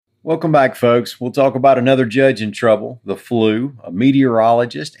Welcome back, folks. We'll talk about another judge in trouble, the flu, a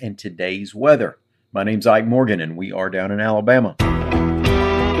meteorologist, and today's weather. My name's Ike Morgan, and we are down in Alabama.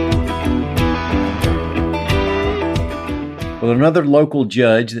 Well, another local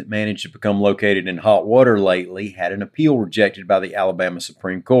judge that managed to become located in hot water lately had an appeal rejected by the Alabama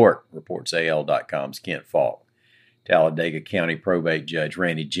Supreme Court, reports AL.com's Kent Falk. Talladega County probate judge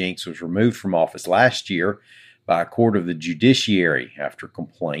Randy Jenks was removed from office last year by a court of the judiciary after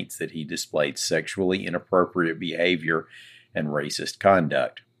complaints that he displayed sexually inappropriate behavior and racist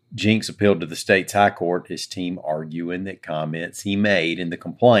conduct. Jenks appealed to the state's high court, his team arguing that comments he made in the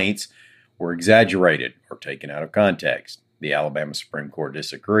complaints were exaggerated or taken out of context. The Alabama Supreme Court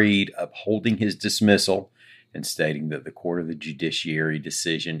disagreed, upholding his dismissal and stating that the court of the judiciary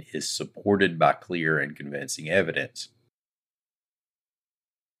decision is supported by clear and convincing evidence.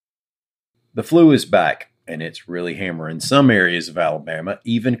 The flu is back, and it's really hammering some areas of Alabama,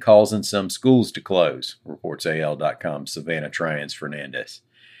 even causing some schools to close, reports AL.com's Savannah Trians-Fernandez.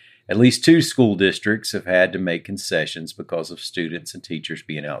 At least 2 school districts have had to make concessions because of students and teachers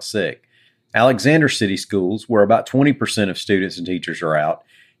being out sick. Alexander City Schools, where about 20% of students and teachers are out,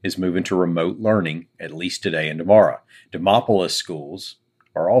 is moving to remote learning at least today and tomorrow. Demopolis schools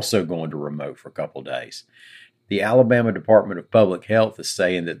are also going to remote for a couple days. The Alabama Department of Public Health is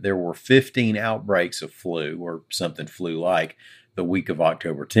saying that there were 15 outbreaks of flu, or something flu-like, the week of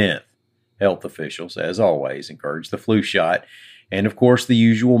October 10th. Health officials, as always, encourage the flu shot, and of course the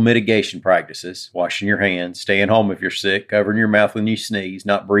usual mitigation practices: washing your hands, staying home if you're sick, covering your mouth when you sneeze,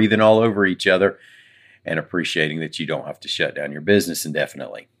 not breathing all over each other, and appreciating that you don't have to shut down your business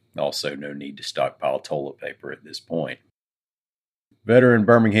indefinitely. Also, no need to stockpile toilet paper at this point. Veteran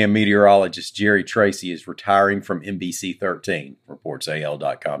Birmingham meteorologist Jerry Tracy is retiring from NBC 13, reports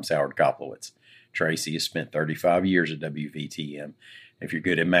AL.com's Howard Koplowitz. Tracy has spent 35 years at WVTM. If you're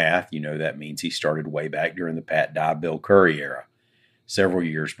good at math, you know that means he started way back during the Pat Dye, Bill Curry era, several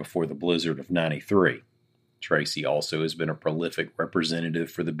years before the blizzard of '93. Tracy also has been a prolific representative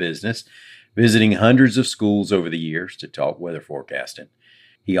for the business, visiting hundreds of schools over the years to talk weather forecasting.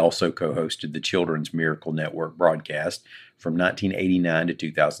 He also co-hosted the Children's Miracle Network broadcast from 1989 to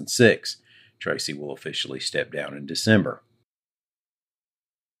 2006. Tracy will officially step down in December.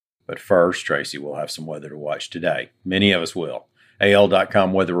 But first, Tracy will have some weather to watch today. Many of us will.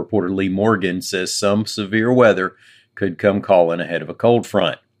 AL.com weather reporter Lee Morgan says some severe weather could come calling ahead of a cold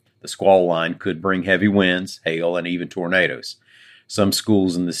front. The squall line could bring heavy winds, hail, and even tornadoes. Some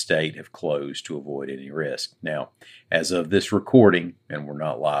schools in the state have closed to avoid any risk. Now, as of this recording, and we're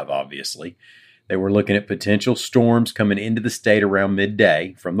not live obviously, they were looking at potential storms coming into the state around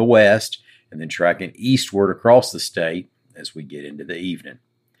midday from the west and then tracking eastward across the state as we get into the evening.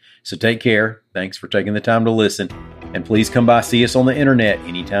 So take care. Thanks for taking the time to listen. And please come by see us on the internet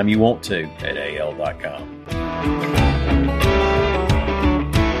anytime you want to at AL.com.